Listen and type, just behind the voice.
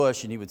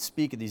bush, and he would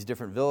speak at these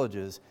different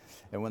villages.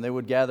 And when they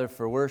would gather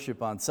for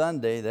worship on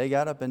Sunday, they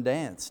got up and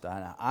danced.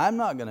 I'm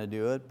not going to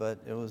do it, but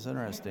it was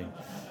interesting.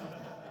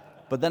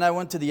 But then I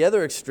went to the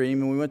other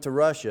extreme, and we went to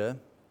Russia.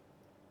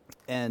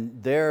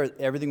 And there,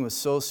 everything was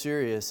so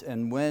serious.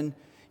 And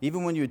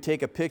even when you would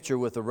take a picture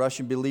with a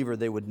Russian believer,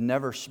 they would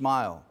never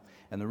smile.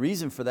 And the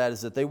reason for that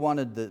is that they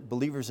wanted the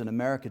believers in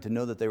America to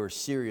know that they were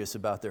serious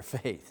about their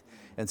faith.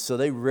 And so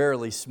they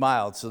rarely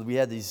smiled. So we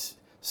had these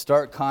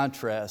stark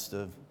contrast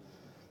of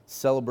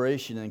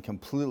celebration and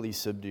completely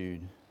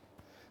subdued.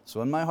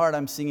 So in my heart,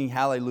 I'm singing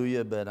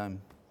hallelujah, but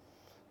I'm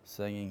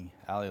singing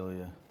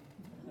hallelujah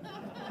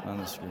on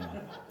the screen.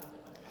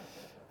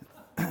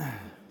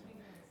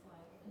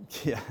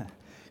 Yeah.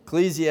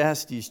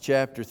 Ecclesiastes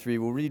chapter 3.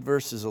 We'll read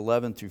verses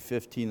 11 through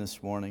 15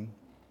 this morning.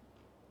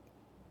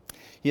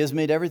 He has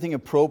made everything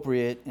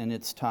appropriate in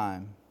its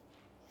time.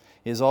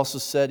 He has also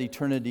set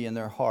eternity in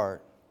their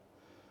heart.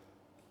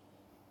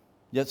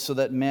 Yet so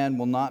that man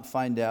will not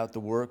find out the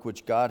work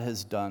which God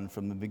has done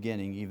from the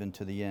beginning even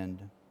to the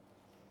end.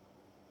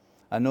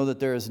 I know that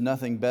there is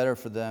nothing better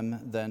for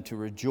them than to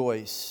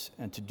rejoice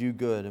and to do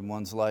good in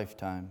one's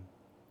lifetime.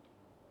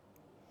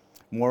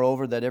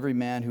 Moreover, that every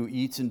man who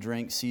eats and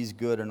drinks sees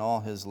good in all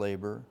his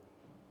labor.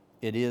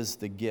 It is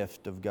the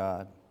gift of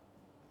God.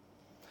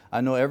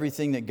 I know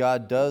everything that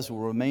God does will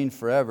remain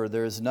forever.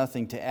 There is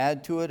nothing to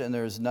add to it, and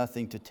there is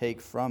nothing to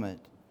take from it.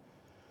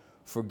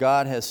 For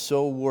God has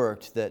so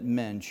worked that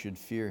men should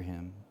fear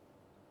Him.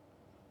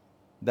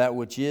 That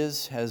which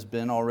is has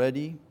been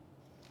already,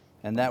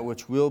 and that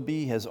which will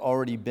be has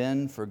already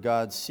been, for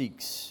God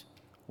seeks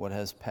what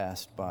has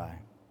passed by.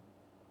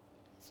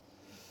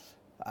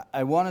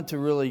 I wanted to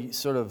really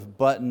sort of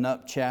button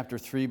up chapter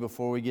 3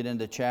 before we get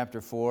into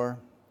chapter 4.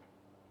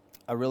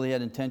 I really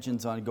had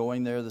intentions on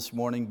going there this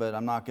morning, but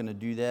I'm not going to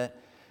do that.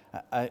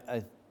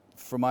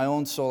 For my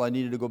own soul, I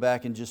needed to go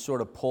back and just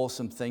sort of pull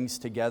some things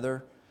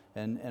together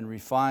and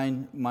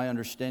refine my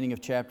understanding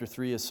of chapter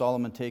 3 as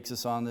Solomon takes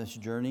us on this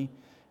journey,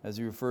 as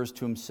he refers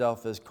to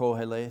himself as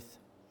Koheleth.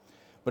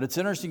 But it's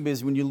interesting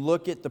because when you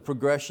look at the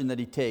progression that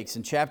he takes,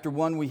 in chapter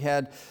 1 we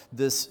had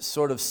this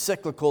sort of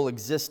cyclical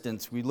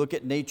existence. We look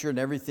at nature and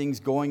everything's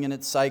going in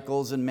its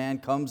cycles, and man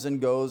comes and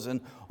goes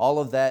and all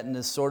of that, and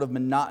is sort of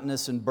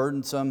monotonous and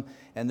burdensome,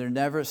 and there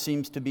never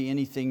seems to be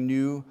anything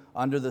new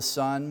under the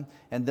sun.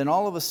 And then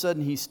all of a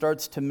sudden he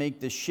starts to make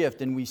this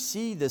shift, and we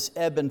see this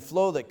ebb and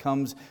flow that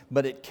comes,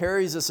 but it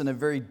carries us in a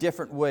very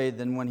different way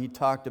than when he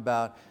talked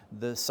about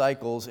the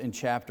cycles in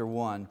chapter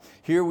 1.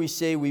 Here we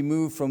say we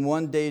move from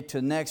one day to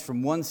the next,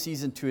 from one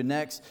season to the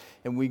next,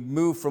 and we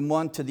move from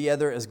one to the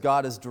other as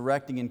God is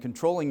directing and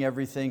controlling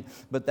everything,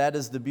 but that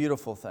is the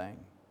beautiful thing.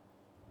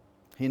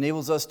 He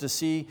enables us to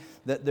see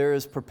that there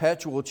is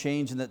perpetual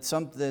change, and that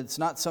it's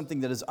not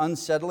something that is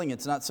unsettling,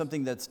 it's not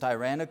something that's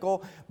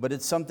tyrannical, but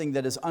it's something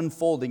that is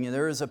unfolding, and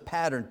there is a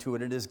pattern to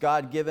it. It is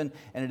God-given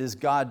and it is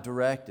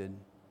God-directed.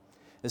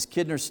 As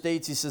Kidner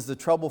states, he says, the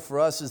trouble for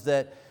us is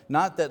that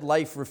not that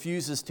life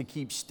refuses to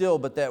keep still,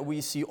 but that we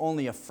see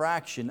only a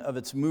fraction of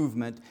its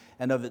movement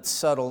and of its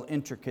subtle,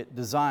 intricate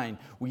design.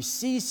 We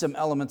see some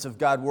elements of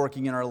God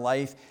working in our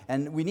life,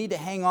 and we need to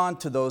hang on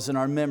to those in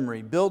our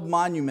memory. Build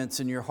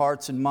monuments in your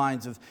hearts and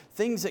minds of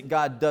things that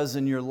God does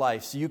in your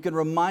life, so you can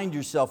remind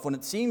yourself when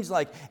it seems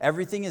like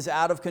everything is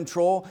out of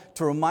control,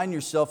 to remind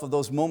yourself of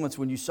those moments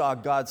when you saw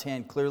God's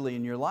hand clearly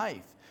in your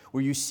life,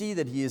 where you see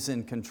that He is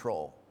in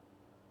control.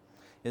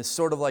 It's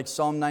sort of like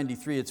Psalm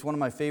 93. It's one of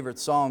my favorite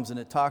psalms, and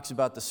it talks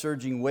about the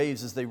surging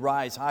waves as they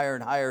rise higher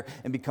and higher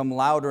and become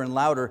louder and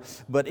louder.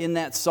 But in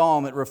that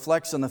psalm, it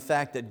reflects on the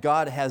fact that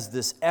God has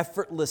this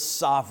effortless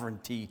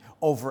sovereignty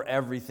over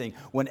everything.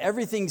 When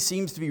everything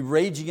seems to be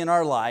raging in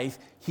our life,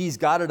 He's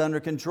got it under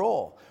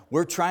control.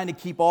 We're trying to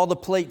keep all the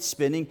plates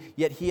spinning,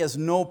 yet He has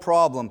no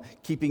problem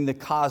keeping the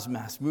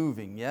cosmos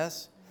moving,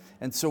 yes?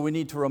 And so we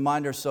need to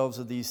remind ourselves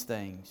of these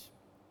things.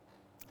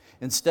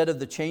 Instead of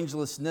the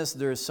changelessness,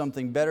 there is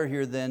something better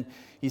here than,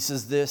 he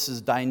says, this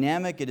is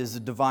dynamic, it is a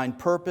divine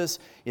purpose,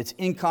 it's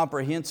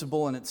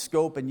incomprehensible in its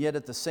scope, and yet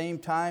at the same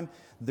time,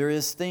 there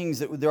are things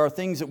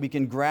that we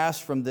can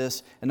grasp from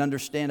this and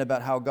understand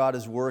about how God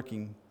is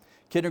working.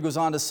 Kidner goes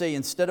on to say,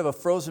 instead of a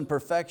frozen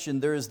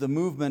perfection, there is the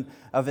movement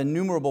of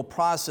innumerable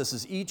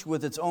processes, each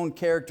with its own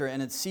character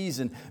and its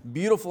season,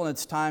 beautiful in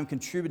its time,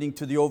 contributing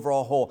to the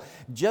overall whole.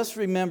 Just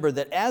remember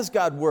that as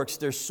God works,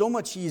 there's so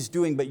much He is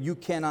doing, but you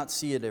cannot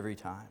see it every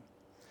time.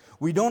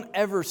 We don't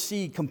ever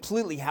see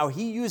completely how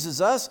He uses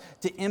us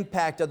to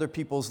impact other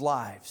people's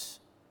lives.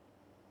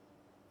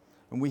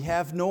 And we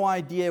have no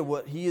idea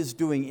what He is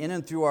doing in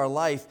and through our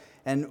life,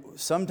 and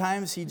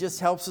sometimes He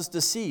just helps us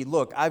to see,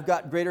 look, I've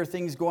got greater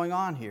things going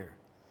on here.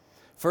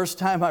 First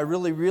time I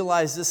really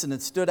realized this, and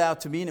it stood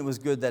out to me, and it was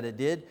good that it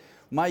did.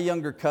 My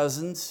younger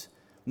cousins,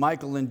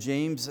 Michael and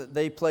James,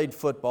 they played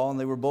football, and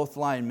they were both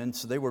linemen,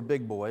 so they were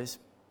big boys.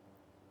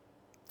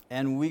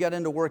 And we got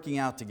into working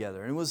out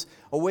together. And it was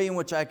a way in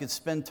which I could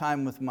spend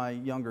time with my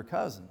younger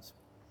cousins.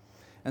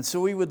 And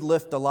so we would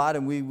lift a lot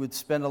and we would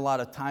spend a lot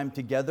of time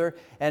together.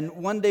 And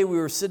one day we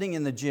were sitting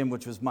in the gym,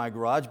 which was my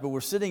garage, but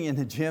we're sitting in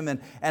the gym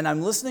and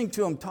I'm listening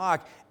to him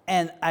talk.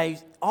 And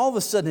all of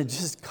a sudden it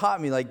just caught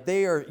me, like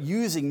they are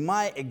using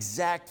my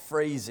exact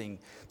phrasing.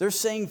 They're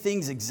saying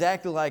things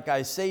exactly like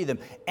I say them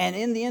and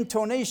in the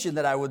intonation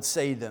that I would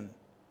say them.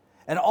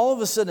 And all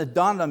of a sudden it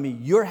dawned on me,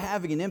 you're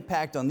having an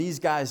impact on these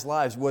guys'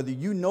 lives, whether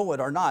you know it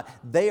or not.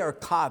 They are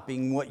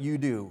copying what you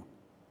do.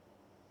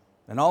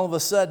 And all of a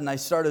sudden I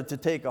started to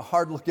take a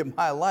hard look at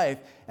my life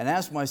and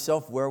ask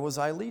myself, where was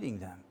I leading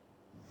them?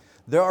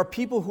 There are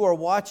people who are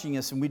watching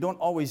us and we don't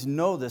always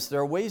know this. There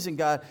are ways that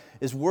God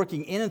is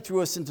working in and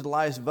through us into the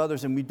lives of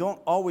others and we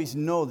don't always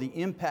know the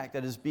impact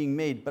that is being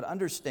made. But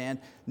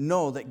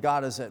know that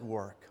God is at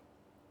work.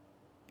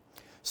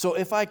 So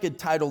if I could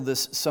title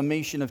this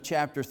summation of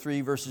chapter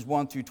 3, verses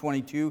 1 through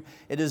 22,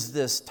 it is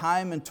this: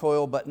 time and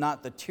toil, but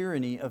not the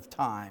tyranny of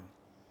time.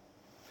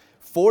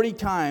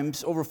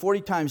 Over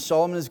 40 times,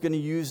 Solomon is going to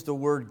use the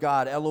word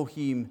God,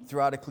 Elohim,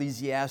 throughout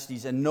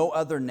Ecclesiastes, and no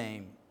other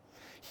name.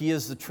 He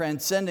is the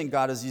transcendent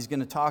God, as he's going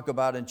to talk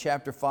about in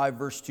chapter 5,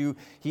 verse 2.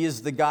 He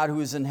is the God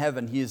who is in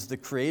heaven. He is the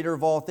creator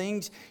of all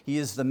things. He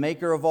is the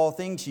maker of all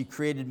things. He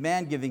created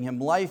man, giving him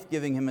life,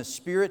 giving him a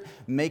spirit,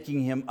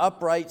 making him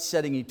upright,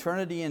 setting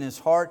eternity in his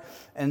heart.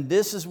 And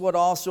this is what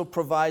also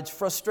provides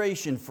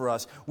frustration for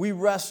us. We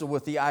wrestle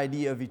with the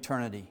idea of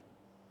eternity.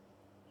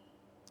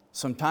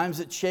 Sometimes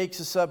it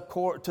shakes us up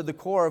to the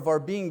core of our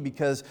being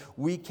because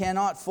we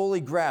cannot fully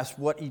grasp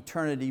what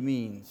eternity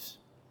means.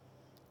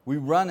 We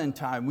run in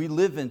time. We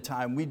live in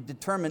time. We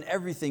determine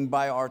everything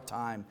by our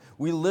time.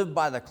 We live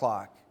by the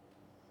clock.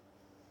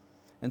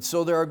 And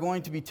so there are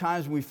going to be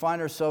times when we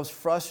find ourselves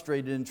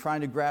frustrated in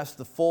trying to grasp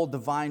the full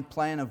divine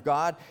plan of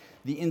God,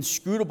 the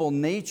inscrutable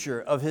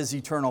nature of His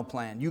eternal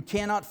plan. You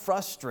cannot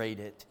frustrate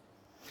it.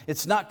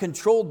 It's not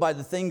controlled by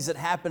the things that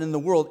happen in the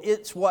world.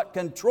 It's what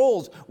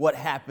controls what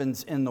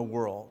happens in the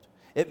world.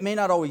 It may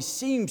not always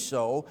seem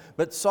so,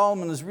 but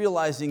Solomon is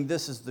realizing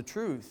this is the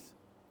truth.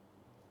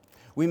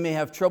 We may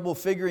have trouble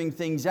figuring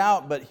things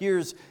out, but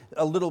here's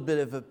a little bit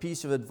of a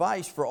piece of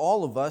advice for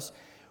all of us.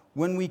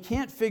 When we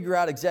can't figure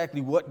out exactly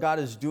what God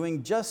is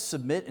doing, just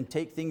submit and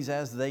take things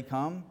as they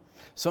come.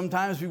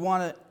 Sometimes we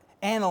want to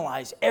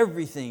analyze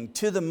everything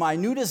to the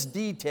minutest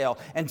detail,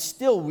 and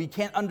still we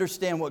can't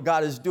understand what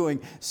God is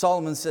doing.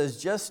 Solomon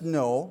says, just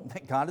know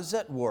that God is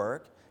at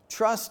work,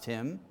 trust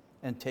Him,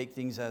 and take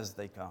things as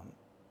they come.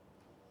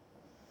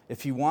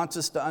 If He wants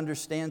us to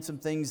understand some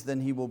things, then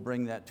He will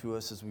bring that to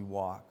us as we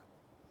walk.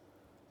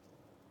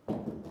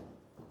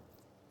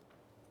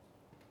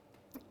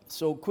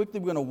 So quickly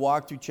we're going to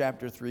walk through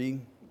chapter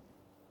 3.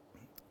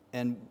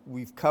 And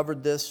we've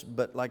covered this,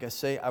 but like I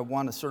say, I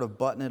want to sort of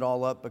button it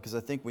all up because I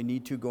think we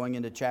need to going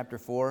into chapter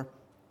 4.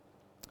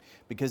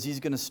 Because he's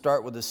going to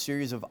start with a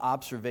series of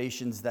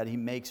observations that he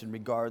makes in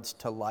regards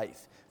to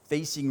life,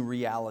 facing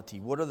reality.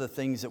 What are the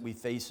things that we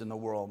face in the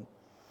world?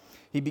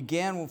 He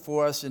began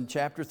for us in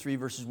chapter 3,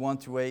 verses 1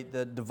 through 8,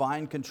 the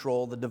divine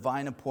control, the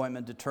divine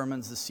appointment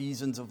determines the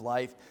seasons of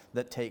life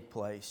that take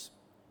place.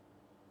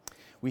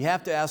 We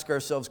have to ask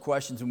ourselves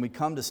questions when we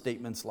come to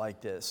statements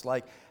like this,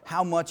 like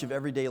how much of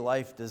everyday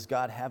life does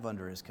God have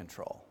under His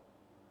control?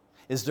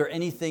 Is there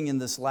anything in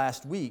this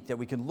last week that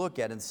we can look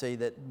at and say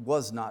that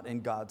was not in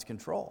God's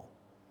control?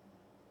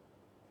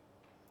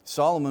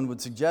 Solomon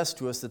would suggest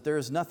to us that there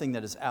is nothing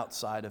that is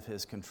outside of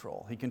His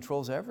control. He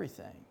controls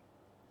everything.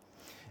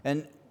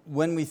 And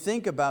when we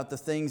think about the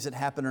things that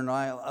happen in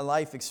our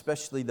life,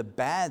 especially the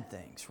bad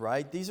things,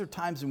 right? These are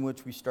times in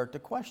which we start to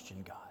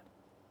question God.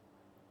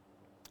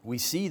 We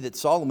see that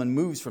Solomon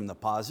moves from the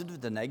positive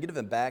to the negative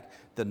and back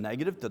the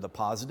negative to the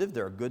positive.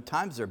 There are good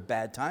times, there are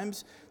bad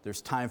times.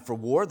 There's time for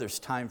war, there's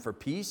time for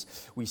peace.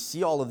 We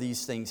see all of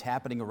these things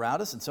happening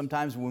around us, and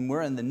sometimes when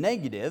we're in the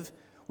negative,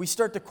 we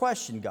start to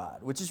question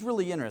God, which is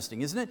really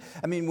interesting, isn't it?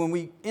 I mean, when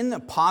we, in the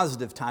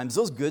positive times,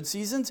 those good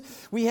seasons,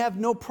 we have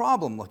no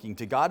problem looking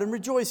to God and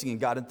rejoicing in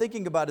God and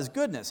thinking about His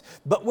goodness.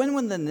 But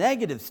when the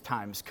negative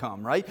times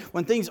come, right,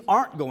 when things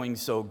aren't going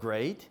so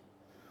great,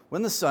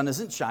 when the sun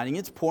isn't shining,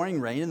 it's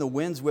pouring rain and the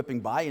wind's whipping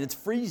by and it's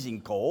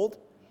freezing cold.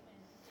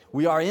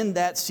 We are in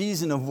that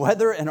season of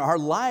weather in our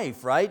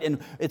life, right? And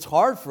it's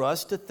hard for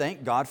us to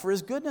thank God for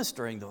His goodness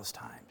during those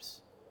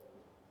times.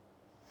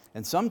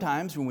 And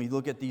sometimes when we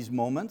look at these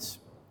moments,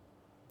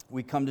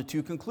 we come to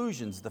two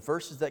conclusions. The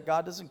first is that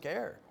God doesn't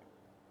care.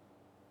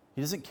 He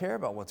doesn't care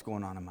about what's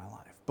going on in my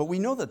life. But we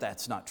know that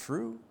that's not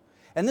true.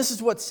 And this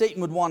is what Satan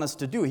would want us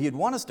to do. He'd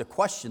want us to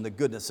question the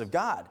goodness of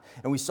God.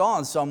 And we saw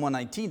in Psalm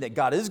 119 that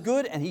God is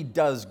good and He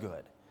does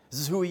good. This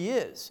is who He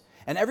is.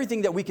 And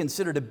everything that we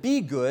consider to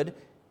be good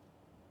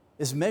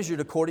is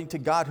measured according to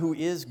God who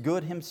is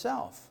good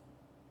Himself.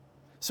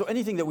 So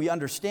anything that we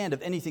understand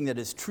of anything that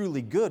is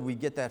truly good, we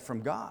get that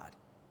from God.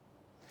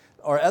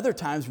 Or other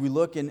times we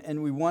look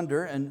and we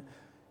wonder, and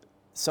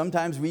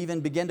sometimes we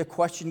even begin to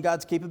question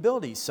God's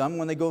capabilities. Some,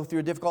 when they go through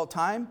a difficult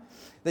time,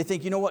 they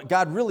think, you know what,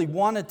 God really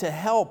wanted to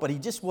help, but He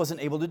just wasn't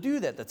able to do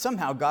that. That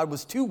somehow God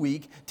was too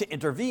weak to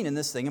intervene in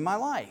this thing in my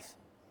life.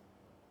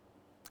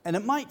 And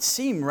it might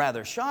seem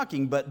rather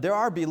shocking, but there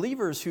are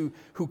believers who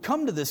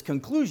come to this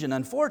conclusion,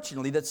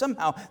 unfortunately, that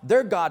somehow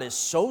their God is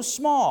so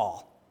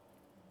small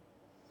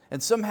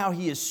and somehow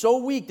he is so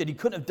weak that he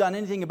couldn't have done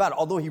anything about it,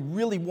 although he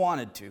really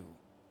wanted to.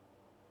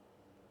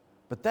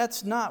 But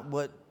that's not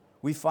what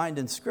we find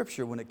in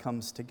Scripture when it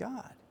comes to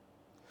God.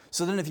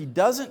 So then if he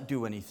doesn't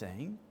do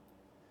anything,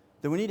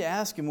 then we need to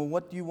ask him, well,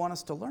 what do you want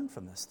us to learn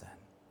from this then?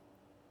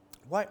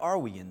 Why are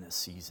we in this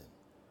season?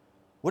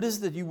 What is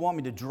it that you want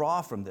me to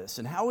draw from this?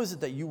 And how is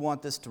it that you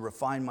want this to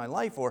refine my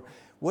life? Or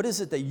what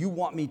is it that you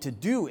want me to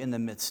do in the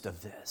midst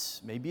of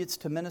this? Maybe it's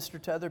to minister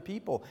to other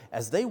people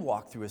as they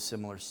walk through a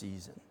similar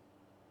season.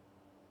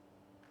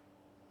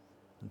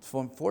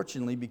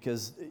 Unfortunately,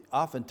 because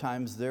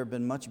oftentimes there have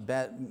been much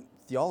bad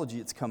theology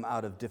that's come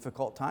out of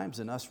difficult times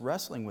and us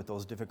wrestling with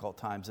those difficult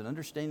times and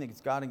understanding that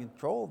it's God in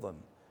control of them.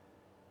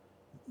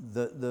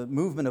 The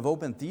movement of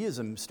open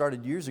theism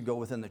started years ago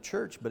within the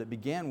church, but it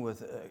began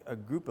with a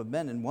group of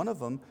men, and one of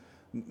them,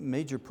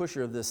 major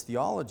pusher of this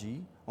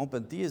theology,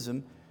 open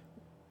theism,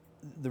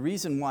 the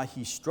reason why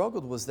he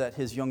struggled was that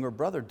his younger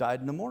brother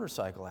died in a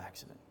motorcycle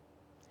accident.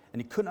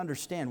 And he couldn't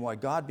understand why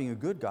God, being a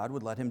good God,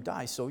 would let him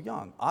die so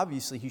young.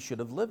 Obviously, he should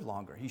have lived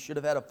longer. He should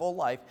have had a full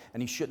life,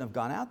 and he shouldn't have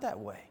gone out that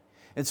way.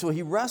 And so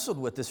he wrestled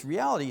with this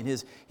reality, and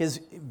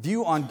his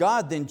view on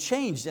God then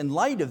changed in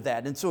light of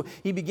that. And so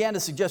he began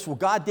to suggest, well,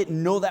 God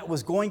didn't know that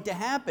was going to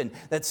happen,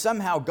 that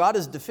somehow God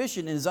is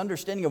deficient in his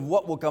understanding of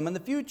what will come in the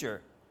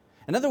future.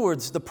 In other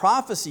words, the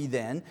prophecy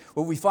then,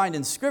 what we find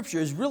in Scripture,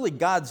 is really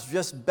God's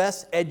just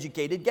best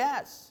educated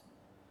guess.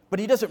 But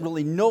he doesn't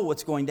really know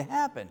what's going to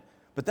happen.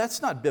 But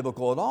that's not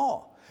biblical at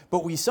all.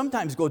 But we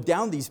sometimes go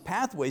down these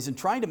pathways and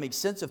trying to make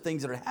sense of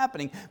things that are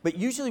happening. But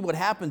usually what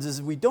happens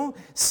is we don't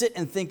sit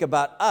and think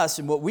about us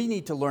and what we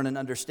need to learn and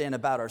understand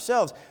about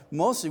ourselves.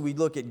 Mostly we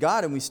look at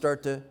God and we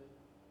start to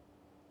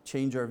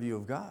change our view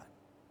of God.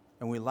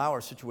 And we allow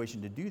our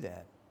situation to do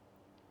that.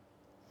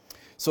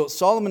 So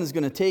Solomon is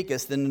going to take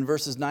us then in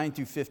verses 9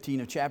 through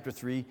 15 of chapter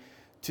 3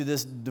 to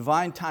this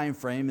divine time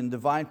frame and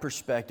divine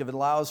perspective. It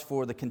allows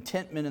for the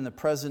contentment in the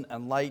present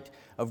and light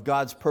of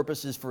God's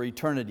purposes for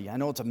eternity. I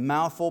know it's a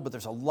mouthful, but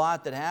there's a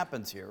lot that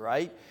happens here,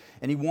 right?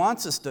 And he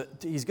wants us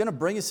he's going to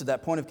bring us to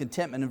that point of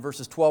contentment in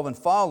verses 12 and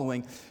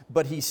following,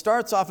 but he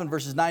starts off in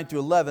verses 9 through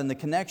 11. The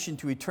connection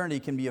to eternity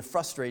can be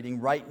frustrating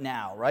right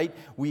now, right?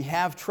 We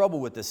have trouble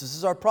with this. This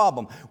is our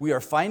problem. We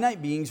are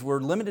finite beings. We're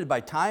limited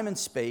by time and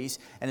space,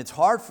 and it's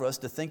hard for us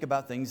to think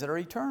about things that are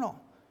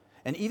eternal.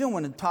 And even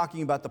when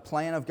talking about the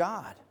plan of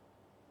God.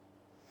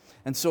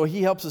 And so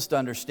he helps us to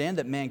understand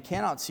that man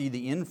cannot see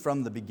the end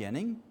from the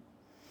beginning.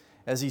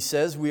 As he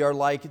says, we are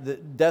like the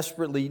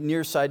desperately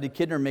nearsighted.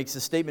 Kidner makes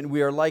a statement,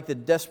 we are like the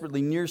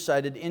desperately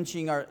nearsighted,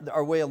 inching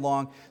our way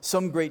along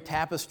some great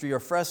tapestry or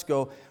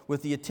fresco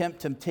with the attempt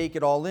to take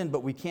it all in,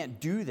 but we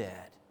can't do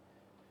that.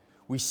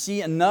 We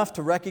see enough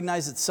to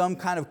recognize that some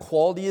kind of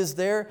quality is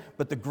there,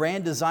 but the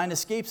grand design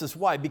escapes us.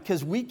 Why?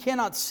 Because we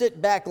cannot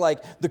sit back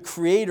like the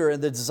creator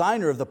and the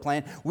designer of the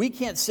plan. We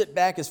can't sit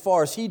back as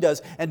far as he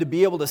does and to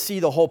be able to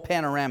see the whole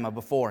panorama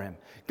before him.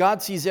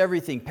 God sees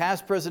everything,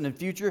 past, present, and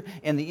future,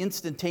 and the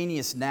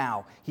instantaneous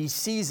now. He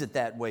sees it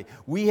that way.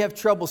 We have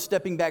trouble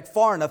stepping back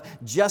far enough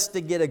just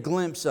to get a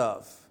glimpse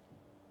of.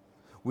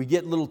 We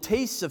get little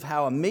tastes of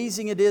how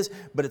amazing it is,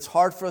 but it's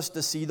hard for us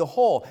to see the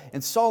whole.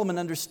 And Solomon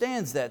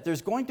understands that.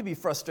 There's going to be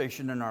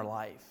frustration in our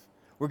life.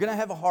 We're going to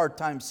have a hard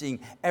time seeing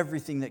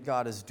everything that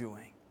God is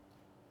doing.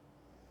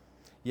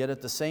 Yet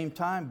at the same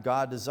time,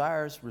 God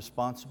desires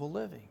responsible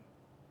living.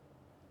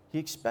 He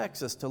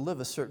expects us to live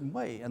a certain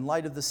way in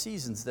light of the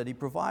seasons that he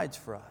provides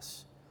for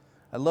us.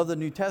 I love the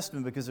New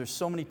Testament because there's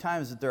so many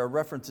times that there are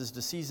references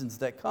to seasons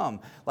that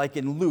come. Like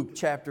in Luke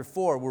chapter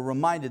 4, we're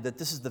reminded that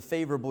this is the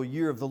favorable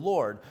year of the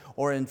Lord.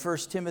 Or in 1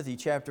 Timothy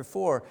chapter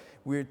 4,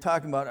 we're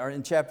talking about, or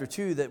in chapter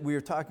 2, that we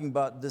are talking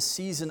about the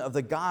season of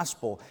the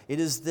gospel. It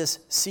is this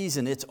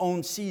season, its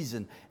own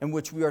season, in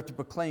which we are to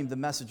proclaim the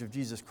message of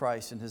Jesus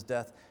Christ and his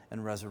death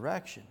and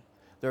resurrection.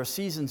 There are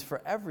seasons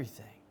for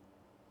everything.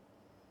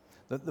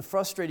 The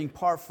frustrating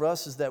part for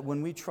us is that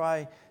when we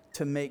try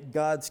to make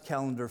God's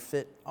calendar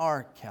fit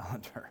our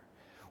calendar,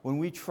 when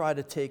we try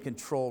to take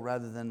control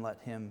rather than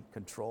let him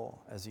control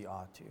as he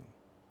ought to.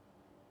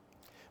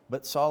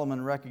 But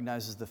Solomon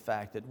recognizes the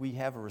fact that we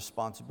have a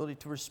responsibility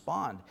to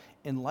respond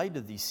in light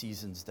of these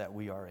seasons that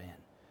we are in.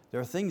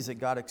 There are things that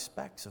God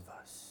expects of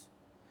us.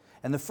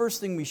 And the first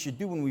thing we should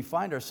do when we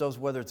find ourselves,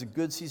 whether it's a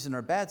good season or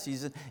a bad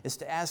season, is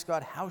to ask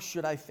God, how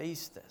should I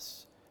face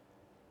this?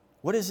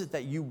 What is it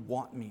that you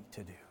want me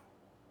to do?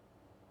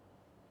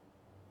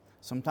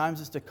 Sometimes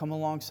it's to come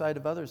alongside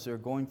of others that are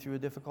going through a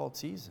difficult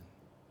season.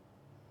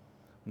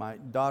 My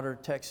daughter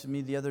texted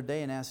me the other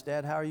day and asked,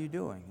 Dad, how are you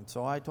doing? And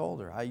so I told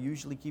her, I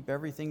usually keep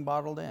everything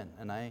bottled in,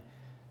 and I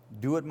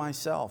do it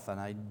myself, and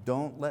I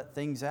don't let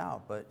things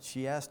out. But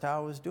she asked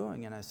how I was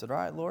doing, and I said, all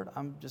right, Lord,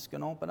 I'm just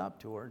going to open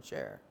up to her and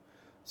share.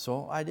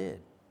 So I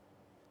did.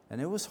 And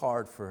it was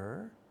hard for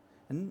her,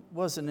 and it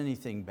wasn't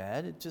anything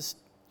bad. It just,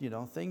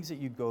 things that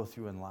you go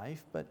through in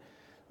life. But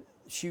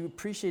she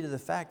appreciated the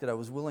fact that I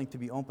was willing to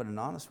be open and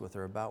honest with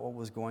her about what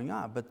was going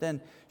on. But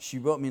then she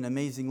wrote me an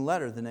amazing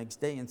letter the next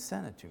day and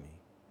sent it to me.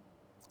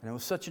 And it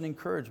was such an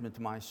encouragement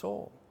to my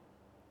soul.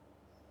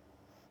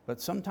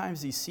 But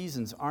sometimes these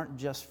seasons aren't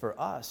just for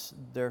us,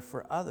 they're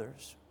for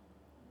others.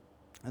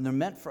 And they're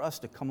meant for us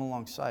to come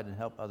alongside and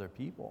help other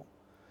people.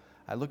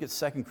 I look at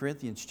 2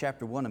 Corinthians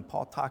chapter 1, and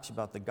Paul talks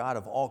about the God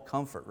of all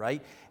comfort,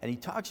 right? And he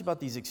talks about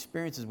these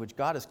experiences which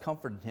God has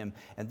comforted him.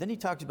 And then he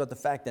talks about the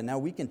fact that now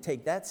we can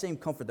take that same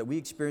comfort that we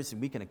experience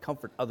and we can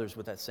comfort others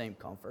with that same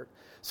comfort.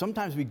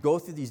 Sometimes we go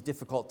through these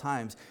difficult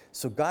times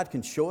so God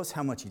can show us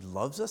how much he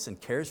loves us and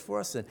cares for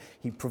us, and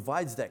he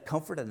provides that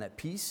comfort and that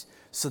peace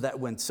so that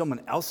when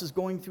someone else is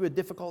going through a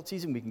difficult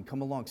season, we can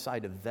come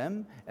alongside of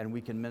them and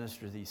we can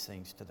minister these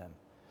things to them.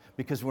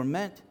 Because we're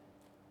meant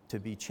to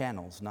be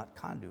channels, not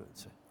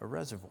conduits or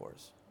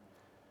reservoirs.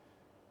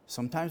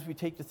 Sometimes we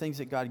take the things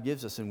that God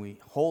gives us and we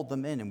hold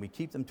them in and we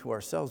keep them to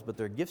ourselves, but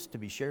they're gifts to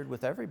be shared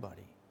with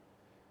everybody.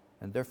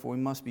 And therefore we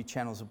must be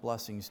channels of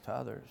blessings to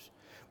others.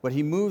 But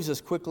he moves us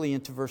quickly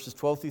into verses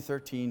 12 through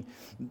 13.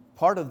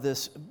 Part of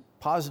this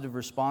positive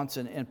response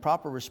and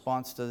proper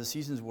response to the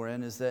seasons we're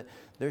in is that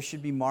there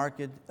should be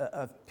marked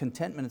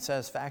contentment and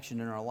satisfaction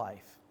in our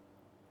life.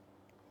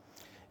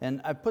 And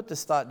I put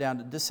this thought down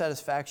that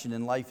dissatisfaction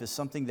in life is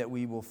something that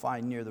we will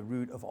find near the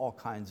root of all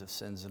kinds of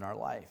sins in our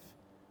life,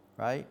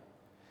 right?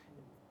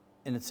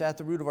 And it's at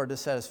the root of our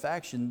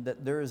dissatisfaction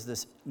that there is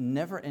this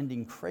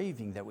never-ending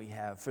craving that we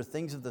have for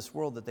things of this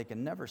world that they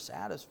can never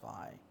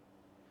satisfy.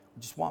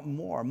 We just want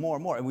more, more,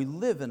 more. And we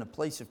live in a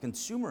place of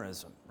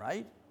consumerism,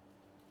 right?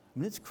 I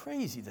mean, it's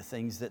crazy the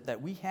things that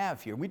we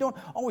have here. We don't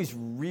always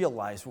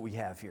realize what we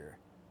have here.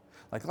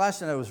 Like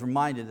last night I was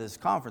reminded at this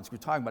conference, we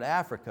were talking about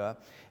Africa,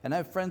 and I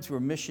have friends who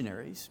are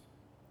missionaries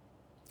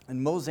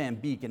in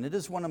Mozambique, and it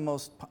is one of the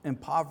most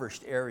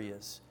impoverished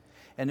areas.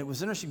 And it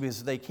was interesting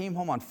because they came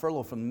home on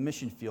furlough from the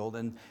mission field,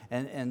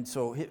 and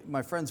so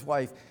my friend's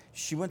wife,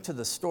 she went to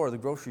the store, the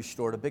grocery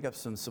store, to pick up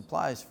some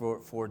supplies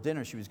for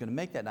dinner she was going to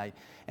make that night.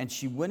 And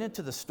she went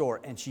into the store,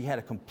 and she had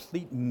a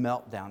complete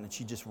meltdown, and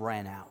she just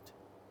ran out.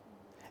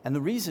 And the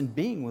reason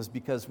being was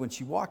because when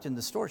she walked in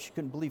the store, she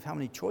couldn't believe how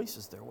many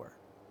choices there were.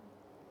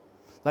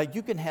 Like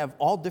you can have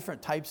all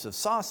different types of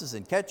sauces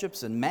and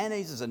ketchups and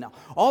mayonnaises and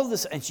all of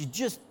this. And she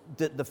just,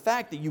 the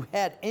fact that you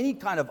had any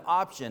kind of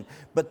option,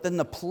 but then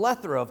the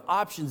plethora of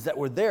options that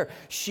were there,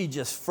 she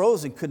just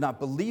froze and could not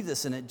believe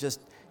this. And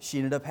she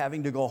ended up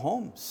having to go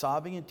home,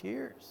 sobbing in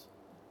tears.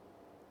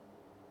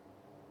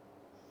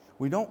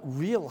 We don't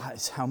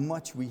realize how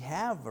much we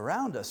have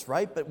around us,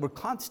 right? But we're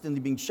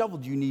constantly being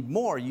shoveled. You need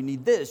more, you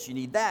need this, you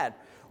need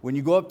that. When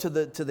you go up to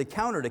the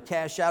counter to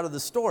cash out of the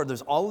store,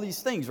 there's all of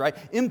these things, right?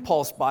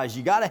 Impulse buys,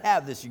 you got to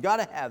have this, you got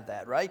to have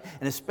that, right?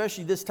 And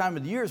especially this time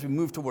of the year as we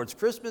move towards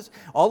Christmas,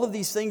 all of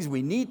these things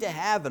we need to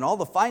have and all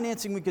the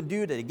financing we can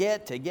do to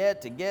get.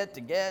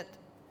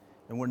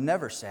 And we're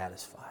never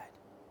satisfied.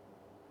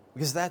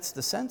 Because that's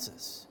the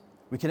census.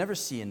 We can never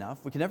see enough.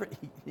 We can never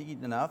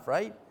eat enough,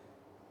 right?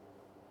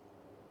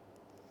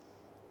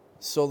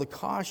 So the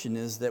caution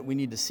is that we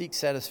need to seek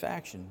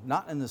satisfaction,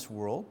 not in this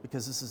world,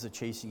 because this is a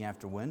chasing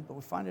after wind, but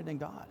we find it in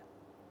God.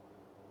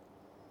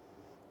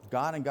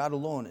 God and God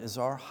alone is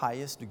our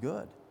highest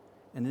good.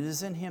 And it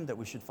is in him that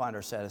we should find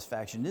our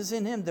satisfaction. It is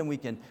in him that we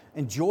can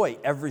enjoy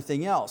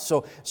everything else.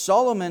 So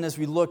Solomon, as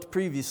we looked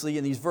previously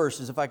in these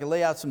verses, if I could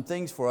lay out some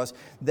things for us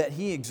that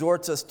he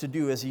exhorts us to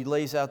do as he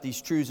lays out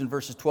these truths in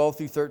verses 12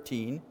 through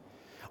 13.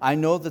 I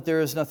know that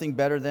there is nothing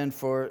better than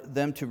for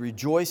them to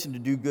rejoice and to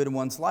do good in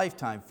one's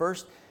lifetime.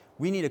 First,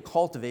 we need to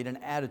cultivate an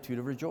attitude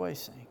of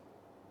rejoicing.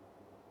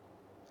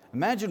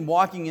 Imagine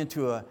walking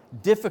into a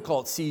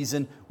difficult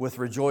season with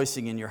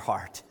rejoicing in your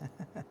heart.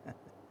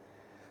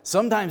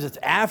 Sometimes it's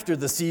after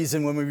the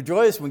season when we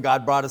rejoice, when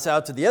God brought us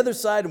out to the other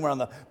side and we're on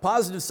the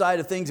positive side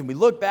of things and we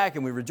look back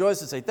and we rejoice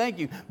and say thank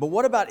you. But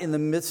what about in the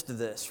midst of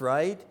this,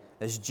 right?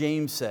 As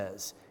James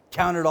says,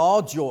 count it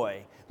all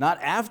joy, not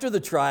after the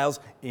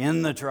trials,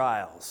 in the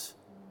trials.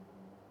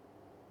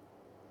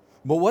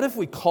 But what if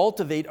we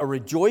cultivate a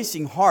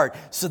rejoicing heart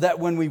so that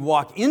when we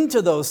walk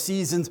into those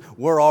seasons,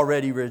 we're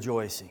already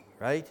rejoicing,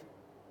 right?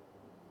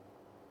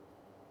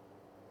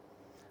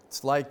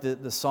 It's like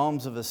the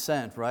Psalms of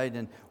Ascent, right?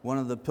 And one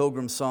of the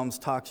Pilgrim Psalms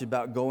talks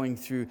about going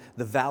through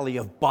the valley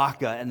of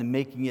Baca and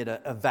making it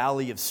a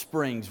valley of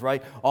springs,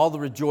 right? All the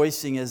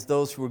rejoicing as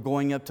those who are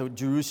going up to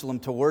Jerusalem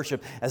to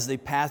worship, as they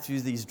pass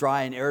through these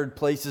dry and arid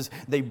places,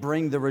 they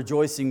bring the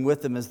rejoicing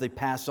with them as they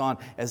pass on,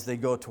 as they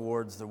go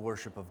towards the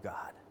worship of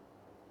God.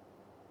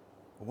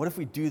 What if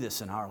we do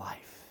this in our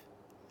life?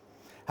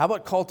 How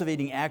about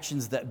cultivating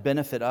actions that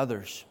benefit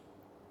others?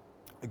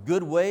 A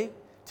good way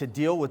to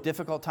deal with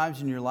difficult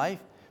times in your life,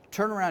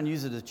 turn around and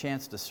use it as a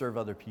chance to serve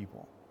other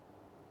people.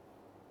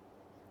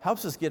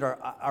 Helps us get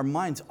our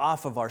minds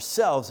off of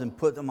ourselves and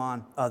put them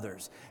on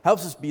others.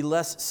 Helps us be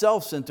less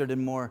self-centered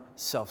and more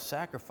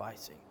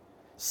self-sacrificing.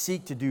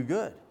 Seek to do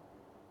good.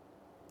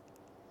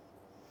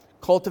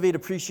 Cultivate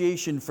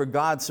appreciation for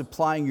God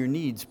supplying your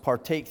needs.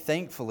 Partake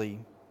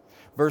thankfully.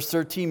 Verse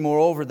 13,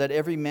 moreover, that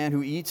every man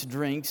who eats,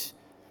 drinks,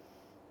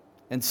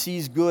 and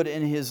sees good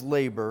in his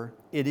labor,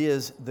 it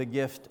is the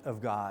gift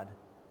of God.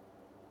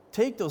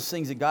 Take those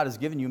things that God has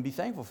given you and be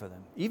thankful for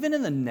them. Even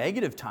in the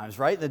negative times,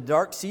 right? The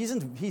dark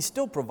seasons, he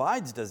still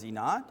provides, does he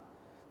not?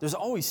 There's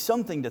always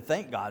something to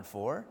thank God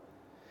for.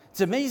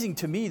 It's amazing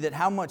to me that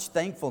how much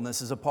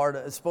thankfulness is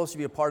supposed to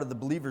be a part of the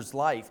believer's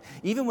life.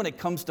 Even when it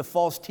comes to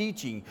false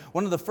teaching,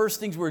 one of the first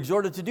things we're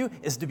exhorted to do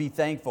is to be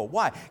thankful.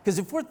 Why? Because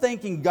if we're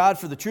thanking God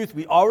for the truth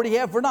we already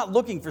have, we're not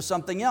looking for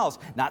something else,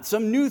 not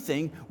some new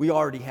thing. We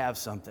already have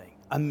something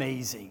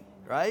amazing,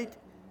 right?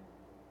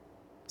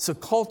 So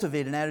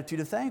cultivate an attitude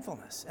of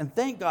thankfulness and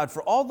thank God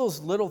for all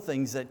those little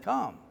things that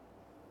come.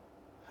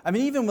 I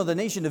mean, even with the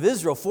nation of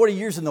Israel, 40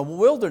 years in the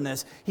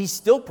wilderness, he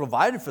still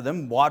provided for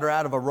them water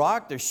out of a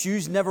rock. Their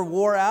shoes never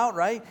wore out,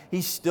 right?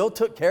 He still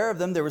took care of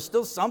them. There was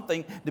still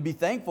something to be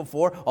thankful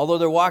for, although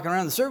they're walking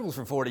around in circles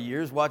for 40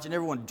 years, watching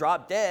everyone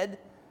drop dead.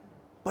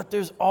 But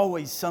there's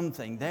always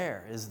something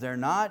there, is there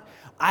not?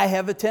 I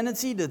have a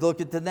tendency to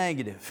look at the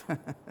negative,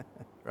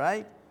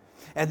 right?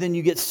 And then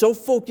you get so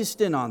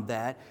focused in on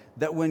that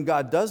when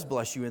God does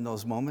bless you in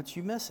those moments,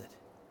 you miss it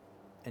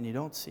and you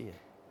don't see it.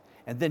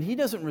 And then he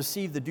doesn't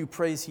receive the due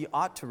praise he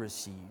ought to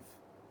receive.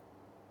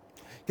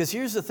 Because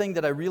here's the thing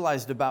that I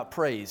realized about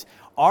praise.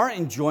 Our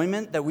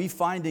enjoyment that we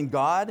find in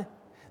God,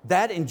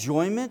 that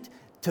enjoyment,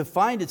 to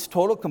find its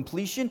total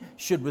completion,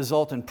 should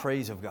result in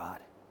praise of God.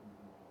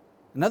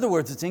 In other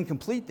words, it's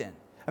incomplete then.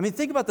 I mean,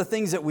 think about the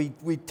things that we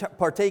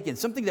partake in,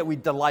 something that we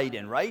delight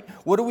in, right?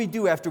 What do we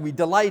do after we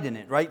delight in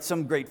it, right?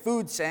 Some great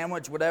food,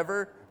 sandwich,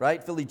 whatever,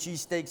 right? Philly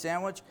cheesesteak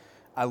sandwich.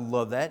 I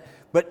love that.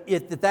 But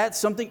if that's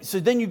something, so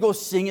then you go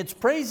sing its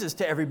praises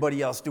to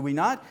everybody else, do we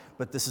not?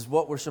 But this is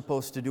what we're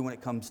supposed to do when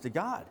it comes to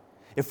God.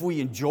 If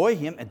we enjoy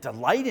him and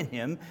delight in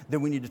him,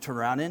 then we need to turn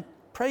around and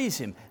praise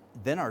him.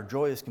 Then our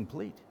joy is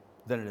complete.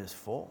 Then it is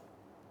full.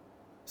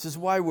 This is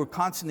why we're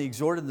constantly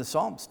exhorted in the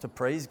Psalms to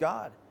praise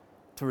God,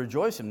 to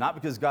rejoice him, not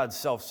because God's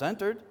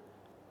self-centered,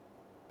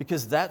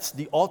 because that's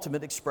the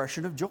ultimate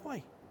expression of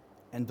joy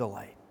and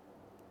delight.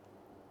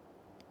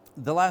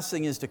 The last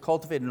thing is to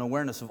cultivate an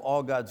awareness of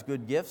all God's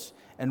good gifts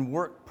and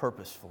work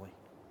purposefully.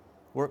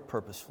 Work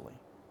purposefully.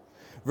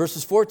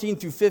 Verses 14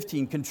 through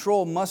 15,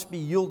 control must be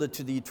yielded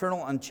to the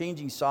eternal,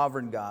 unchanging,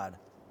 sovereign God.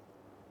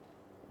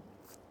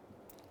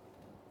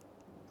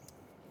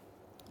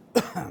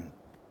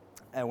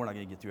 And we're not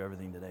going to get through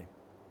everything today.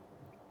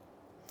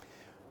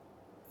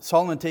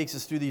 Solomon takes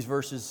us through these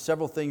verses,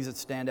 several things that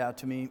stand out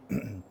to me.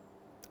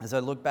 As I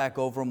look back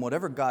over them,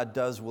 whatever God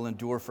does will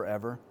endure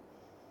forever.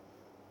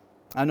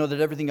 I know that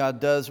everything God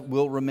does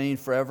will remain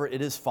forever.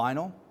 It is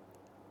final.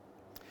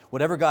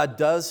 Whatever God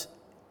does,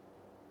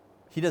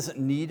 he doesn't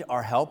need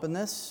our help in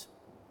this.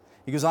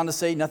 He goes on to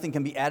say nothing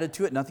can be added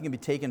to it, nothing can be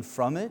taken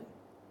from it.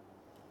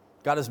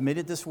 God has made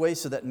it this way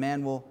so that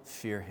man will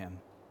fear him.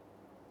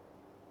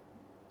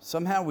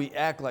 Somehow we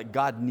act like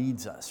God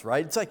needs us,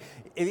 right? It's like,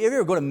 if you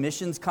ever go to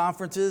missions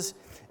conferences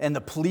and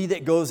the plea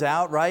that goes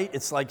out, right?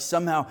 It's like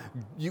somehow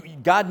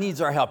God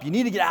needs our help. You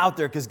need to get out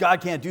there because God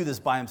can't do this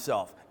by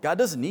himself. God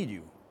doesn't need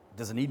you.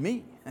 Doesn't need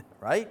me,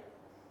 right?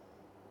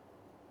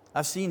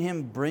 I've seen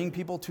him bring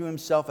people to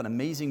himself in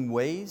amazing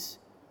ways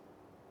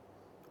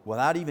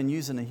without even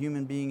using a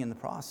human being in the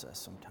process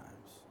sometimes.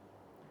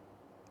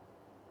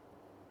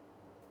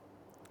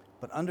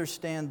 But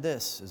understand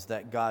this, is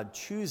that God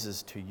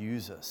chooses to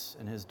use us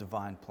in his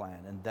divine plan,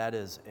 and that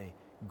is a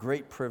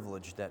great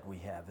privilege that we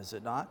have, is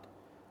it not?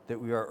 That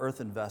we are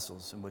earthen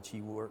vessels in which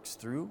he works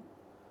through.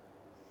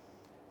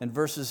 In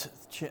verses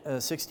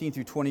 16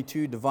 through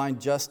 22, divine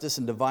justice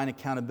and divine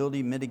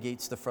accountability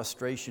mitigates the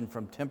frustration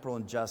from temporal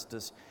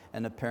injustice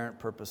and apparent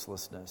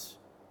purposelessness.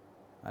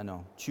 I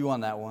know. Chew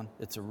on that one.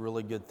 It's a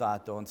really good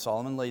thought, though, and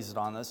Solomon lays it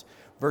on us.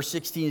 Verse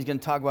 16 is going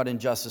to talk about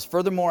injustice.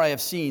 Furthermore, I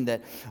have seen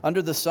that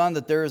under the sun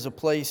that there is a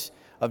place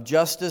of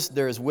justice,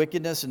 there is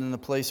wickedness, and in the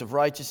place of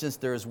righteousness,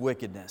 there is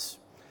wickedness.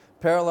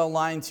 Parallel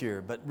lines here,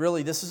 but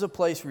really this is a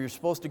place where you're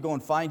supposed to go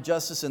and find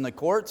justice in the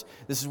courts.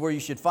 This is where you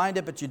should find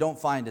it, but you don't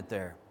find it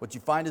there. What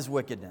you find is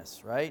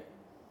wickedness, right?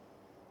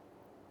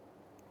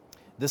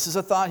 This is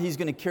a thought he's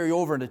going to carry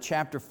over into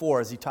chapter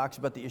 4 as he talks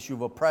about the issue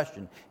of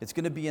oppression. It's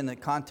going to be in the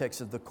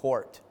context of the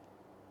court.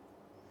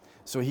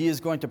 So he is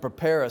going to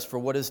prepare us for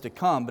what is to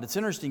come, but it's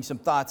interesting, some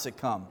thoughts that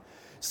come.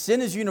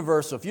 Sin is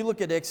universal. If you look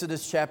at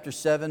Exodus chapter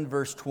 7,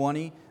 verse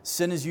 20,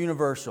 sin is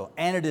universal,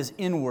 and it is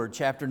inward,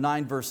 chapter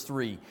 9, verse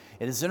 3.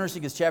 It is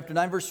interesting because chapter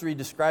 9, verse 3,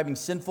 describing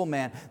sinful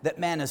man, that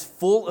man is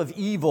full of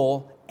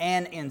evil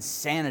and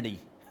insanity.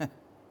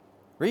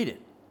 Read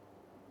it.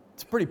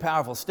 It's a pretty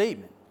powerful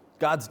statement.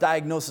 God's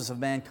diagnosis of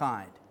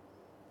mankind.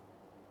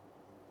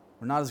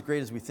 We're not as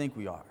great as we think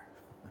we are.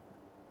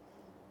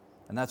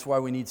 And that's why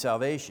we need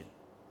salvation.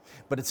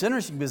 But it's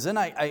interesting because then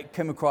I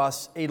came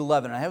across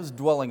 8:11, and I was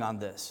dwelling on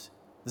this.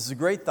 This is a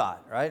great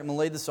thought, right? I'm going to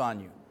lay this on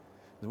you.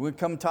 We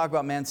come and talk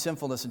about man's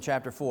sinfulness in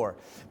chapter 4.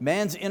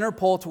 Man's inner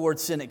pull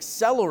towards sin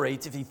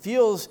accelerates if he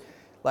feels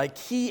like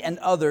he and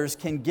others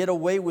can get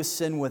away with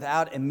sin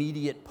without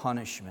immediate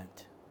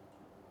punishment.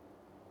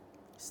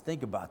 Just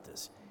think about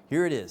this.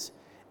 Here it is.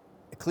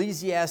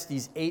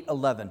 Ecclesiastes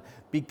 8:11,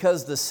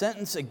 because the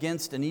sentence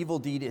against an evil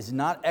deed is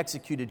not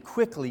executed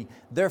quickly,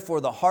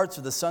 therefore the hearts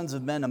of the sons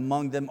of men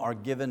among them are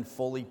given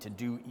fully to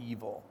do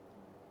evil.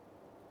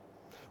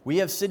 We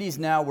have cities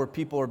now where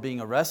people are being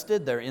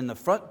arrested. They're in the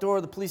front door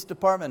of the police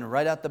department and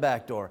right out the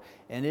back door.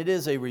 And it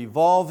is a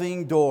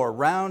revolving door,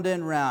 round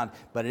and round.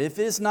 But if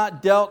it is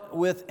not dealt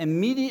with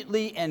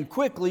immediately and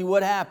quickly,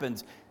 what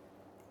happens?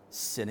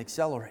 Sin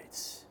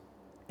accelerates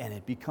and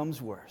it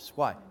becomes worse.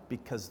 Why?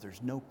 Because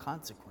there's no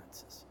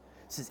consequences.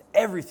 This has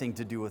everything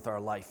to do with our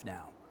life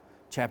now.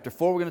 Chapter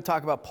 4, we're going to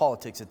talk about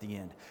politics at the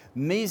end.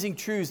 Amazing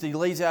truths that he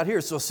lays out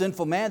here. So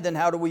sinful man, then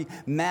how do we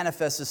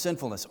manifest the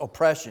sinfulness?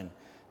 Oppression.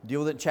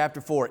 Deal with it in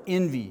chapter 4.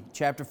 Envy.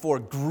 Chapter 4.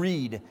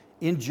 Greed.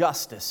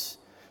 Injustice.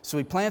 So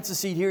he plants the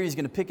seed here. He's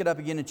going to pick it up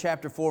again in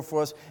chapter 4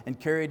 for us and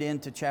carry it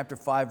into chapter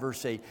 5,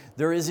 verse 8.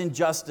 There is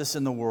injustice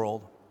in the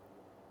world.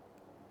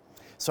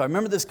 So I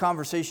remember this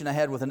conversation I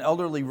had with an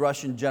elderly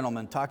Russian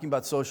gentleman talking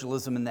about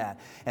socialism and that.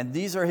 And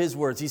these are his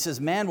words. He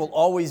says, man will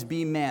always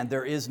be man.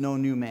 There is no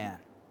new man.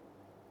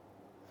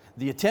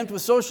 The attempt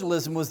with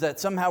socialism was that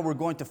somehow we're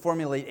going to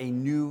formulate a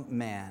new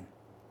man.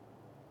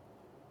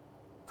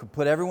 Could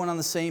put everyone on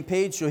the same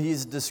page. So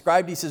he's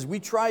described, he says,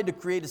 we tried to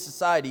create a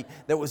society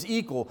that was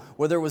equal,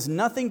 where there was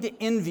nothing to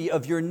envy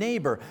of your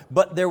neighbor,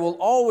 but there will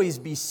always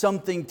be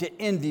something to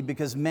envy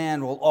because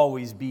man will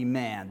always be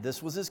man.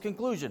 This was his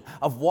conclusion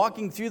of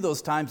walking through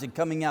those times and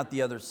coming out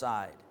the other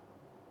side.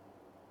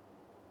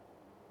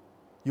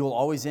 You will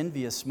always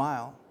envy a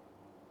smile.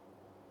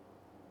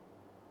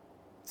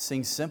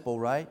 Seems simple,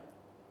 right?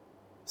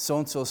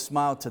 So-and-so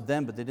smiled to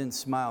them, but they didn't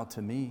smile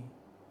to me.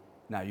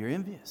 Now you're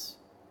envious,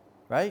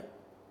 right?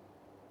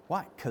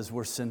 Why? Because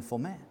we're sinful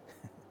men.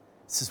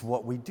 This is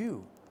what we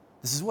do.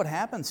 This is what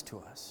happens to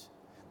us.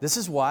 This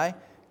is why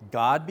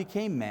God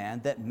became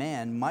man, that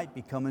man might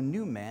become a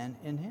new man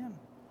in him.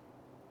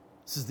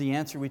 This is the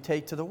answer we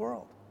take to the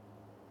world.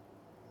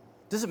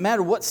 Doesn't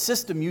matter what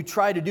system you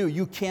try to do,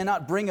 you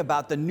cannot bring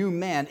about the new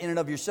man in and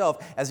of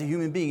yourself as a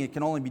human being. It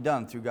can only be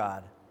done through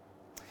God.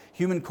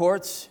 Human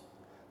courts,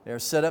 they're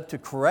set up to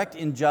correct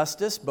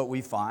injustice, but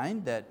we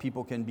find that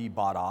people can be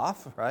bought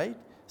off, right?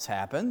 This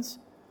happens.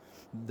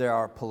 There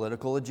are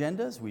political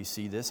agendas. We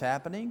see this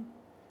happening.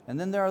 And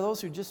then there are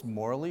those who just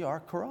morally are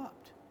corrupt.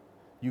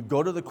 You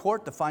go to the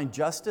court to find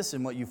justice,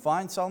 and what you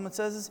find, Solomon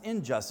says, is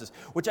injustice,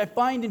 which I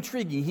find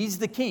intriguing. He's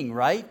the king,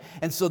 right?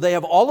 And so they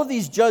have all of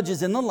these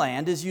judges in the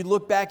land. As you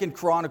look back in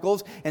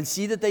Chronicles and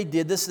see that they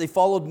did this, they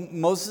followed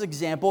Moses'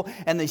 example,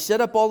 and they set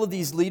up all of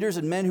these leaders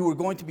and men who were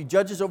going to be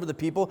judges over the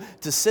people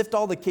to sift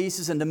all the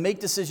cases and to make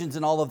decisions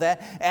and all of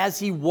that. As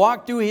he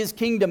walked through his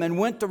kingdom and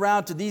went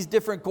around to these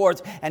different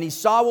courts and he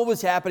saw what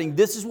was happening,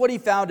 this is what he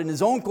found in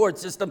his own court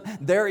system.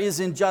 There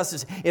is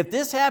injustice. If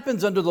this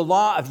happens under the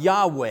law of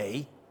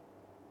Yahweh,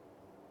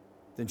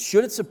 then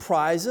should it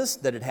surprise us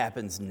that it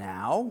happens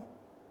now?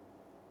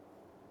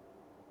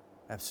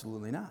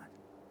 Absolutely not.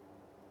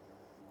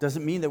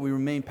 Doesn't mean that we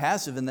remain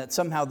passive and that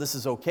somehow this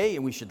is okay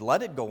and we should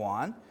let it go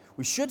on.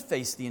 We should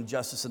face the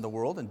injustice in the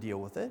world and deal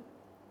with it.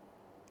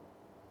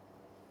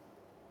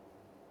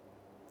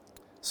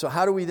 So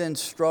how do we then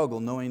struggle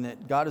knowing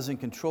that God is in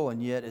control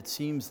and yet it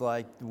seems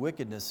like the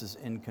wickedness is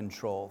in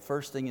control?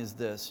 First thing is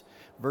this.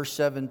 Verse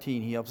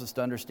 17, he helps us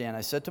to understand.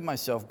 I said to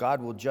myself, God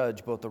will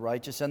judge both the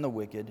righteous and the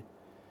wicked.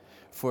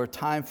 For a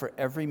time for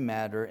every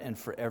matter and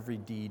for every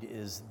deed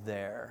is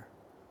there.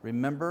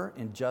 Remember,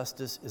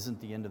 injustice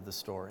isn't the end of the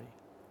story.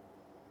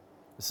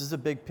 This is a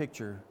big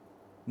picture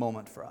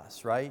moment for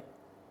us, right?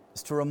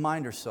 It's to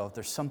remind ourselves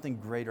there's something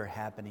greater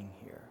happening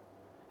here.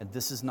 And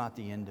this is not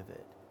the end of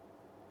it.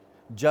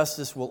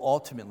 Justice will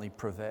ultimately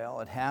prevail.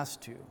 It has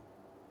to.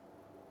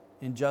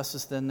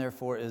 Injustice then,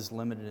 therefore, is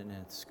limited in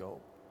its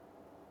scope.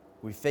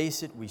 We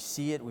face it, we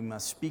see it, we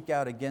must speak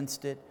out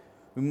against it.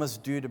 We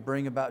must do to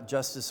bring about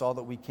justice all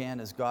that we can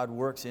as God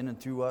works in and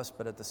through us,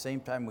 but at the same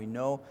time we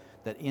know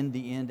that in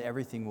the end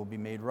everything will be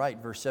made right.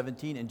 Verse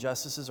 17,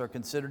 injustices are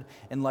considered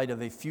in light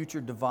of a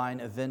future divine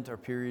event or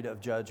period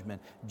of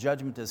judgment.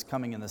 Judgment is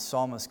coming, and the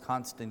psalmist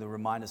constantly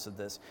remind us of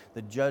this.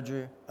 The judge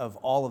of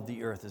all of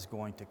the earth is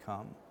going to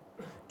come.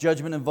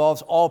 Judgment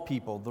involves all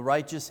people, the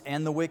righteous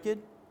and the wicked,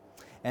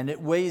 and it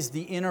weighs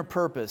the inner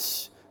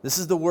purpose. This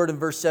is the word in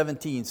verse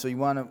 17, so you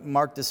want to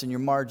mark this in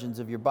your margins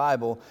of your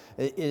Bible.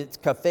 It's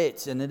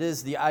kafetz, and it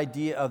is the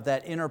idea of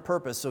that inner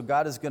purpose. So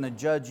God is going to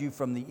judge you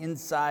from the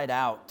inside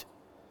out.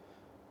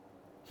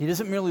 He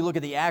doesn't merely look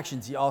at the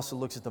actions, he also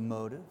looks at the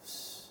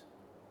motives.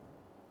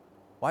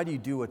 Why do you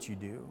do what you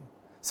do?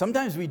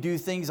 Sometimes we do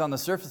things on the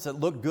surface that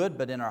look good,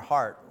 but in our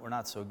heart, we're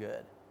not so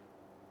good.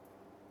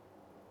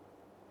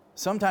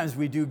 Sometimes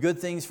we do good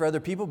things for other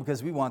people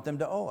because we want them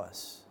to owe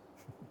us.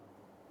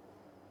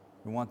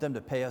 We want them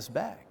to pay us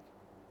back.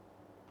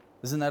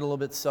 Isn't that a little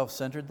bit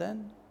self-centered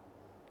then?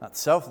 Not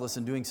selfless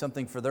in doing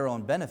something for their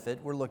own benefit.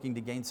 We're looking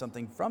to gain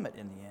something from it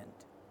in the end.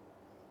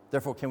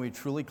 Therefore, can we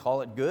truly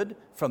call it good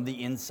from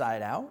the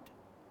inside out?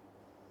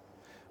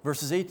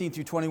 Verses 18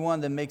 through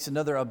 21 then makes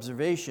another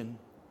observation.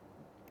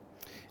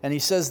 And he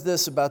says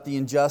this about the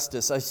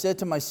injustice. I said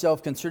to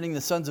myself concerning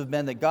the sons of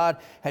men that God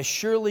has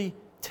surely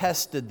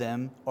tested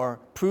them or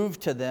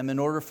proved to them in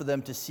order for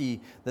them to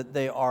see that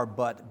they are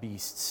but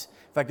beasts.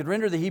 If I could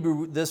render the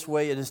Hebrew this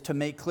way, it is to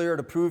make clear,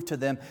 to prove to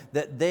them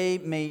that they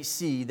may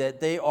see that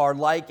they are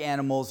like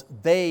animals,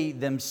 they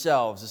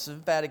themselves. This is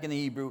emphatic in the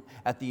Hebrew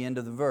at the end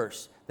of the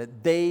verse,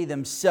 that they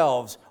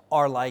themselves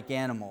are like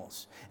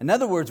animals. In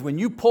other words, when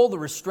you pull the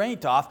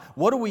restraint off,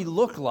 what do we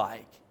look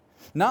like?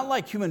 Not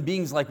like human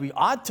beings like we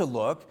ought to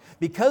look.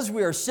 Because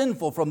we are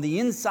sinful from the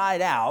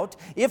inside out,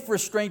 if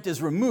restraint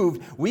is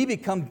removed, we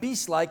become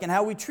beast-like in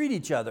how we treat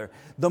each other.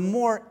 The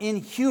more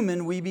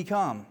inhuman we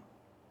become.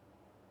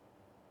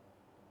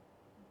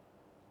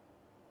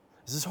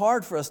 This is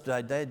hard for us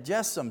to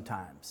digest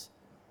sometimes.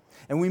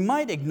 And we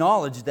might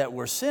acknowledge that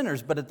we're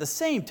sinners, but at the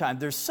same time,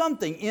 there's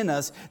something in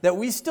us that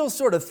we still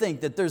sort of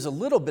think that there's a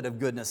little bit of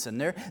goodness in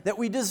there, that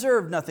we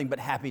deserve nothing but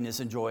happiness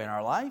and joy in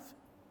our life.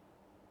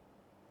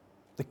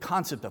 The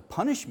concept of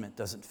punishment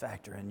doesn't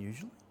factor in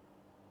usually.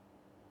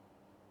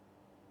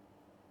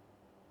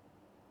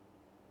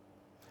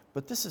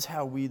 But this is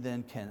how we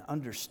then can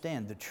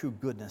understand the true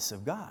goodness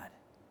of God.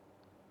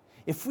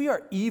 If we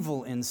are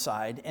evil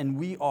inside and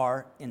we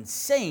are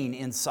insane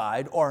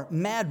inside or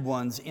mad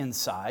ones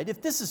inside,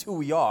 if this is who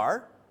we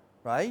are,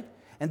 right?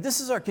 And this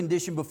is our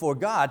condition before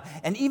God,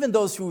 and even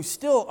those who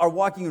still are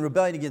walking in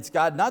rebellion against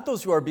God, not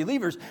those who are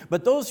believers,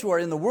 but those who are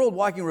in the world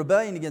walking in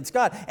rebellion against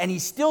God, and He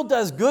still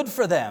does good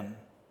for them.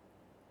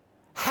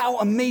 How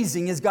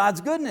amazing is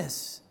God's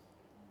goodness?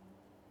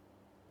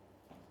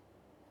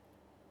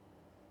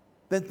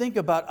 Then think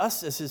about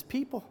us as His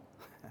people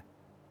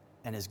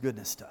and His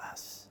goodness to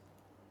us.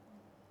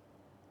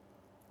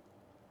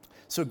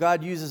 So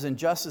God uses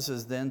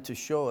injustices then to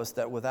show us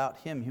that without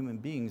Him, human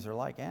beings are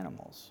like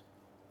animals.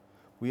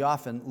 We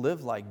often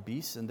live like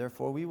beasts, and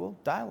therefore we will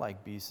die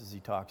like beasts, as He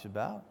talks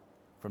about.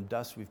 From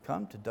dust we've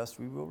come, to dust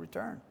we will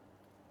return.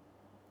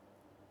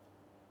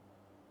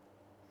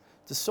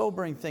 It's a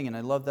sobering thing, and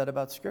I love that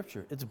about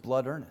Scripture. It's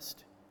blood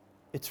earnest.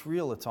 It's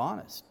real, it's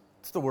honest.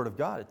 It's the Word of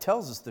God. It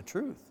tells us the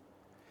truth.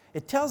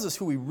 It tells us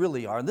who we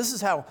really are. And this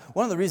is how,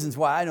 one of the reasons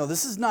why I know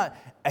this is not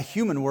a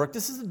human work,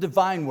 this is a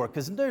divine work,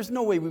 because there's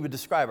no way we would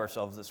describe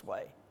ourselves this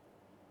way.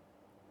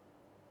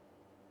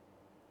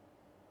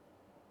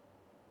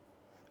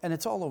 And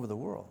it's all over the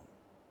world.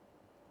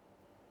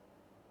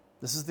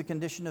 This is the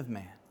condition of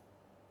man.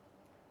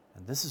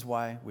 And this is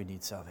why we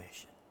need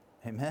salvation.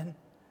 Amen?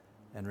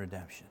 And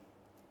redemption.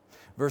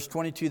 Verse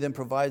 22 then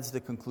provides the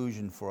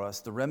conclusion for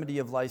us. The remedy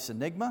of life's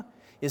enigma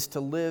is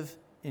to live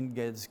in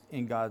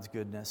God's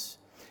goodness.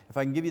 If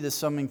I can give you the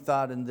summing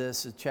thought in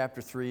this,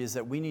 chapter 3, is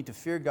that we need to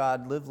fear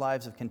God, live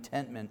lives of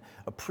contentment,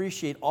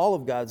 appreciate all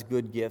of God's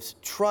good gifts,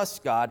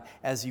 trust God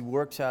as He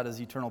works out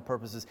His eternal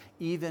purposes,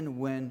 even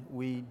when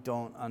we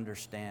don't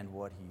understand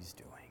what He's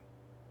doing.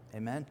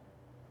 Amen?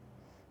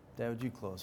 Dad, would you close?